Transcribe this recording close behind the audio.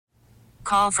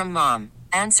Call from mom.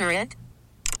 Answer it.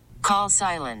 Call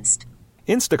silenced.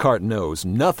 Instacart knows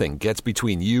nothing gets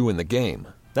between you and the game.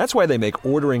 That's why they make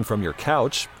ordering from your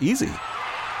couch easy.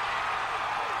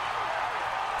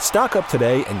 Stock up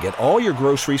today and get all your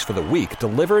groceries for the week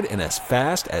delivered in as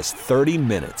fast as 30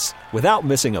 minutes without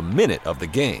missing a minute of the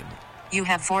game. You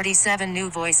have 47 new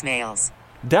voicemails.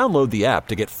 Download the app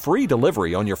to get free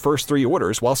delivery on your first 3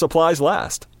 orders while supplies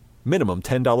last. Minimum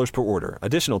 $10 per order.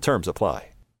 Additional terms apply.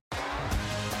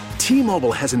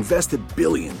 T-Mobile has invested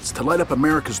billions to light up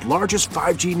America's largest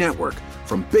 5G network,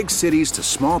 from big cities to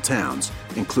small towns,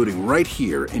 including right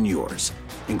here in yours.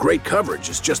 And great coverage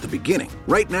is just the beginning.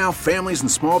 Right now, families and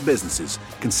small businesses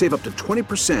can save up to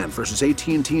 20% versus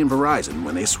AT&T and Verizon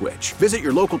when they switch. Visit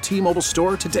your local T-Mobile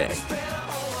store today.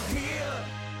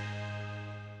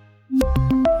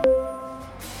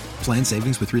 Plan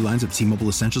savings with 3 lines of T-Mobile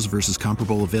Essentials versus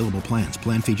comparable available plans.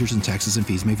 Plan features and taxes and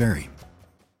fees may vary.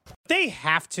 They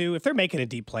have to, if they're making a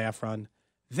deep playoff run,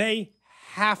 they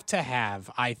have to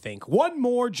have, I think, one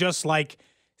more just like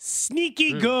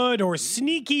sneaky good or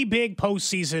sneaky big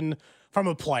postseason from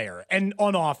a player and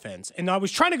on offense. And I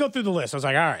was trying to go through the list. I was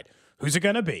like, all right, who's it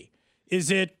going to be? Is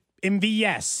it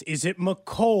MVS? Is it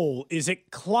McCole? Is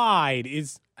it Clyde?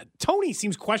 Tony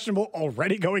seems questionable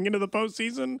already going into the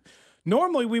postseason.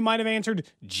 Normally, we might have answered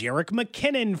Jerick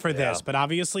McKinnon for this, but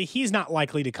obviously he's not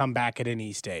likely to come back at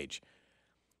any stage.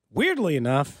 Weirdly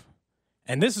enough,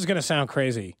 and this is going to sound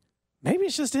crazy, maybe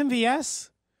it's just MVS.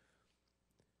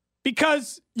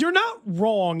 Because you're not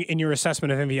wrong in your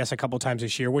assessment of MVS a couple times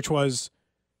this year, which was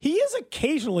he is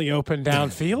occasionally open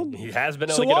downfield. He has been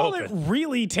able to so get all open. it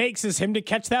really takes is him to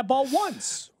catch that ball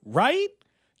once, right?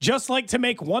 Just like to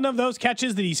make one of those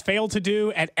catches that he's failed to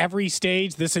do at every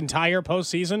stage this entire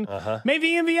postseason.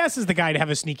 Maybe MVS is the guy to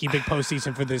have a sneaky big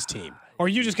postseason for this team. Or are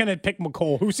you just going to pick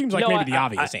McCole, who seems like maybe the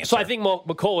obvious answer? So I think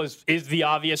McCole is the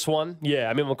obvious one. Yeah,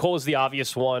 I mean, McCole is the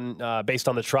obvious one based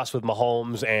on the trust with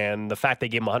Mahomes and the fact they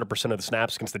gave him 100% of the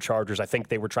snaps against the Chargers. I think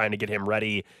they were trying to get him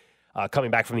ready coming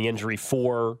back from the injury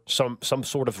for some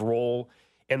sort of role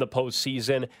in the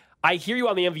postseason. I hear you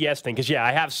on the MVS thing because,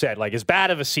 I have said, like, as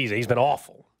bad of a season, he's been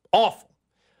awful.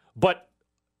 But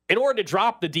in order to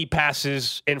drop the deep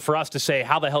passes and for us to say,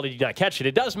 how the hell did you not catch it?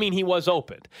 It does mean he was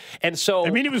open. And so, I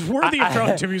mean, he was worthy of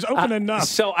throwing to him. He was open enough.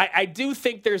 So I do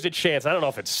think there's a chance. I don't know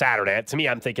if it's Saturday. To me,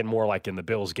 I'm thinking more like in the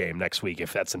Bills game next week,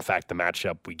 if that's in fact the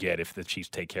matchup we get, if the Chiefs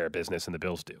take care of business and the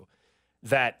Bills do.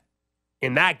 That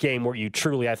in that game where you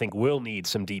truly, I think, will need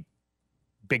some deep,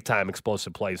 big-time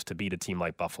explosive plays to beat a team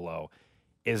like Buffalo,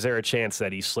 is there a chance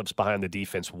that he slips behind the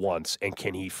defense once, and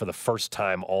can he, for the first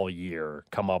time all year,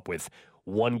 come up with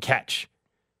one catch?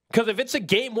 Because if it's a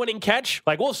game-winning catch,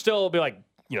 like, we'll still be like,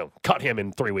 cut him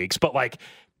in 3 weeks. But, like,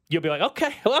 you'll be like,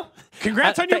 okay, well.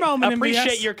 Congrats on your moment,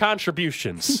 appreciate MVS. your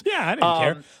contributions. Yeah, I didn't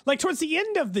care. Like, towards the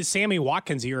end of the Sammy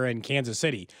Watkins era in Kansas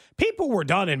City, people were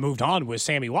done and moved on with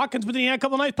Sammy Watkins, but then he had a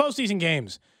couple nice postseason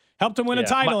games. Helped him win a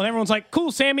title, and everyone's like,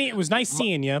 cool, Sammy, it was nice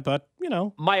seeing you, but,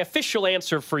 My official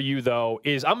answer for you, though,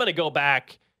 is I'm going to go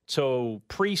back to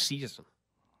preseason.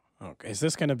 Okay, is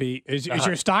this going to be, is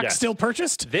your stock still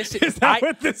purchased? Is that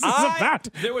what this is about?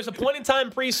 There was a point in time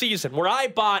preseason where I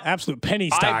bought. Absolute penny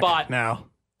stock I bought now.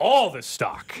 All the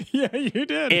stock. Yeah, you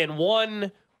did. In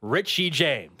one Richie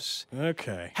James.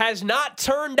 Okay. Has not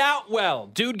turned out well.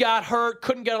 Dude got hurt,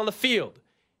 couldn't get on the field.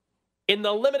 In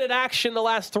the limited action the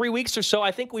last 3 weeks or so,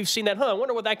 I think we've seen that, I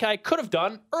wonder what that guy could have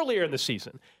done earlier in the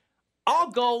season.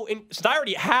 I'll go, since I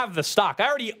already have the stock, I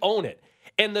already own it,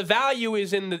 and the value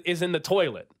is in the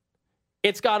toilet.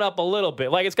 It's gone up a little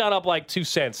bit. Like, it's gone up like 2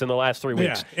 cents in the last 3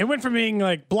 weeks. Yeah, it went from being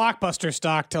like blockbuster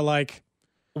stock to like...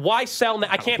 Why sell now?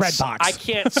 I can't sell it.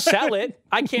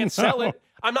 I can't sell it.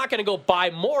 I'm not going to go buy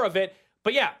more of it.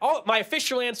 But yeah, my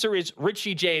official answer is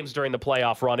Richie James during the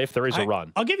playoff run, if there is a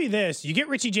run. I'll give you this. You get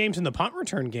Richie James in the punt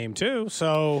return game, too.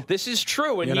 So this is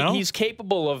true. And he's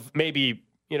capable of maybe,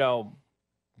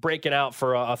 breaking out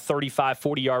for a 35,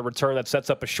 40-yard return that sets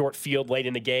up a short field late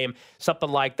in the game, something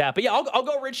like that. But yeah, I'll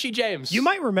go Richie James. You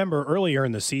might remember earlier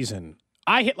in the season,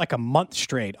 I hit like a month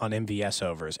straight on MVS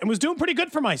overs and was doing pretty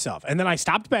good for myself. And then I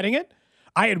stopped betting it.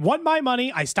 I had won my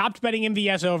money. I stopped betting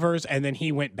MVS overs, and then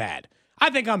he went bad.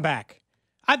 I think I'm back.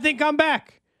 I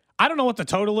don't know what the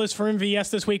total is for MVS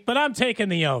this week, but I'm taking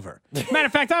the over. Matter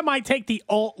of fact, I might take the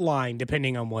alt line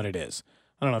depending on what it is.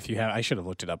 I don't know if you have. I should have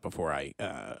looked it up before I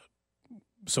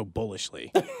so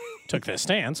bullishly took this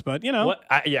stance, but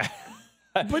yeah.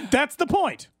 But that's the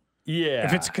point. Yeah.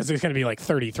 If it's because it's going to be like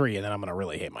 33, and then I'm going to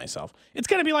really hate myself. It's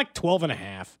going to be like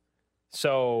 12.5.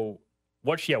 So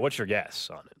what's your guess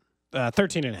on it?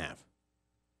 13.5.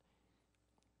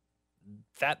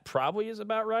 that probably is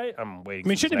about right. I'm waiting. I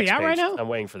mean, shouldn't it be out right now? I'm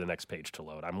waiting for the next page to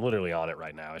load. I'm literally on it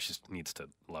right now. It just needs to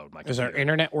load my computer. Is our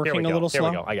internet working a little slow?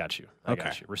 There we go. I got you. I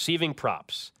got you. Receiving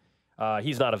props.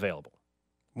 He's not available.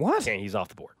 What? He's off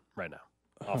the board right now.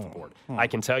 Off the board. I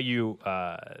can tell you.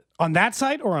 On that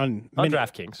site or on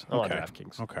DraftKings? Okay. On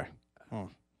DraftKings. Okay.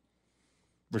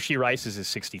 Rasheed Rice's is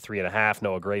 63.5.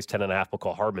 Noah Gray's 10.5.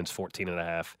 McCall Hardman's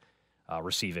 14.5.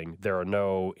 Receiving. There are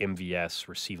no MVS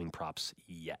receiving props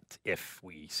yet. If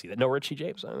we see that. No Richie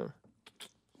James. I don't know.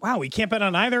 Wow, we can't bet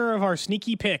on either of our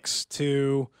sneaky picks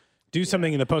to do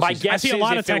something in the postseason. I see a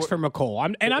lot of text from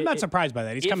McCall, I'm not surprised by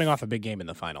that. He's coming off a big game in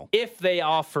the final. If they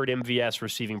offered MVS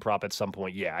receiving prop at some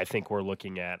point, I think we're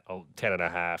looking at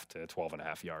 10.5 to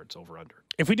 12.5 yards over under.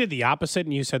 If we did the opposite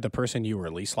and you said the person you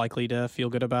were least likely to feel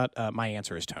good about, my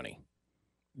answer is Tony.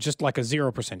 Just like a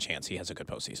 0% chance he has a good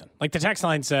postseason. Like the text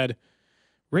line said,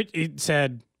 it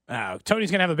said,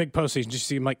 Tony's going to have a big postseason. Just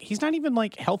seem like he's not even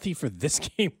like healthy for this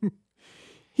game.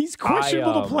 He's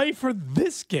questionable to play for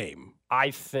this game.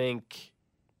 I think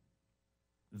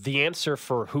the answer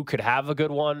for who could have a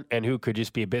good one and who could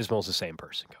just be abysmal is the same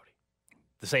person, Cody.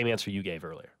 The same answer you gave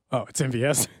earlier. Oh, it's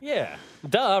MVS? Yeah.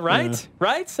 Duh, right? Yeah.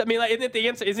 Right? I mean, like,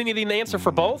 isn't he the answer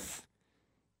for both?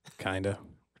 Kind of.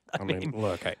 I mean,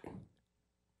 look,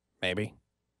 maybe.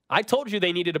 I told you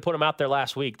they needed to put him out there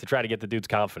last week to try to get the dude's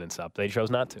confidence up. They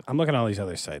chose not to. I'm looking at all these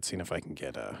other sites, seeing if I can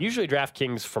get Usually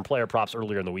DraftKings from player props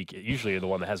earlier in the week, usually the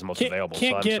one that has the most available,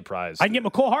 so I'm surprised. I can get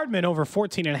McCall Hardman over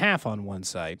 14.5 on one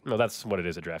site. No, that's what it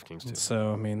is at DraftKings, too.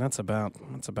 So, I mean, that's about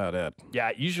it.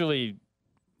 Yeah, usually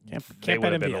can't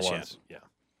bet MVS yet. Yeah.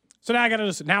 So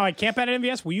now I can't bet at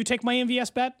MVS. Will you take my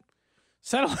MVS bet?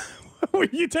 Settle. Will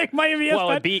you take my MVS bet?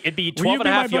 Well, it'd be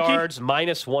 12.5 yards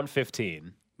minus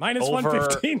 115. Minus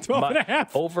 115,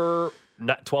 12.5. Over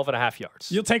 12.5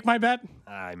 yards. You'll take my bet?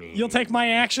 I mean, you'll take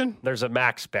my action? There's a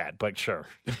max bet, but sure.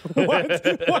 What's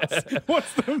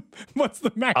the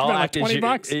max bet? Like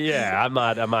 $20? Yeah, I'm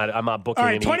not booking. All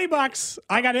right, $20.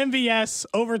 I got MVS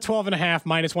over 12.5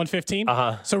 minus 115.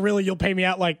 So really, you'll pay me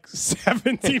out like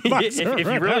 $17. if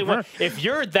you really want, if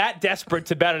you're that desperate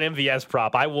to bet an MVS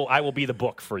prop, I will be the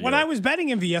book for you. When I was betting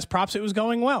MVS props, it was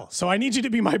going well. So I need you to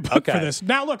be my book for this.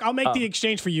 Now, look, I'll make the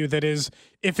exchange for you. That is,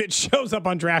 if it shows up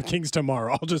on DraftKings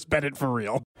tomorrow, I'll just bet it for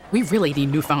real. We really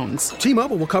need new phones.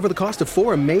 T-Mobile will cover the cost of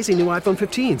 4 amazing new iPhone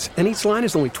 15s, and each line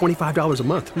is only $25 a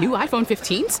month. New iPhone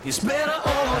 15s? It's better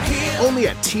over here. Only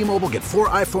at T-Mobile, get 4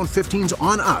 iPhone 15s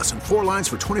on us and 4 lines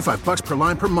for $25 per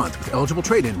line per month with eligible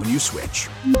trade-in when you switch.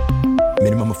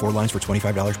 Minimum of 4 lines for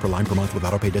 $25 per line per month with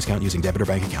autopay discount using debit or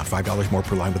bank account. $5 more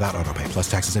per line without autopay, plus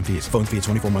taxes and fees. Phone fee at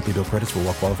 24 monthly bill credits for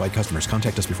well-qualified customers.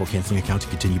 Contact us before canceling account to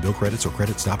continue bill credits or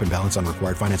credit stop and balance on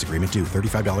required finance agreement due.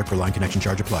 $35 per line connection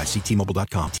charge applies. See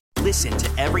T-Mobile.com. Listen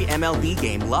to every MLB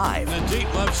game live. In the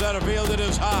deep left center field, it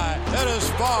is high, it is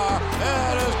far,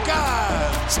 it is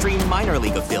gone. Stream minor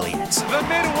league affiliates. The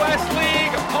Midwest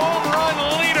League home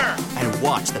run leader. And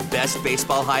watch the best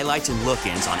baseball highlights and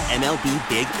look-ins on MLB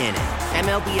Big Inning.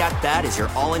 MLB At Bat is your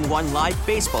all-in-one live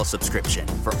baseball subscription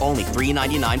for only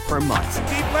 $3.99 per month.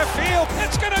 Deep left field,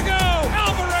 it's gonna go.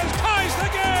 Alvarez ties the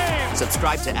game.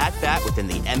 Subscribe to At Bat within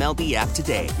the MLB app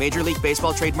today. Major League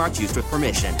Baseball trademarks used with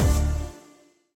permission.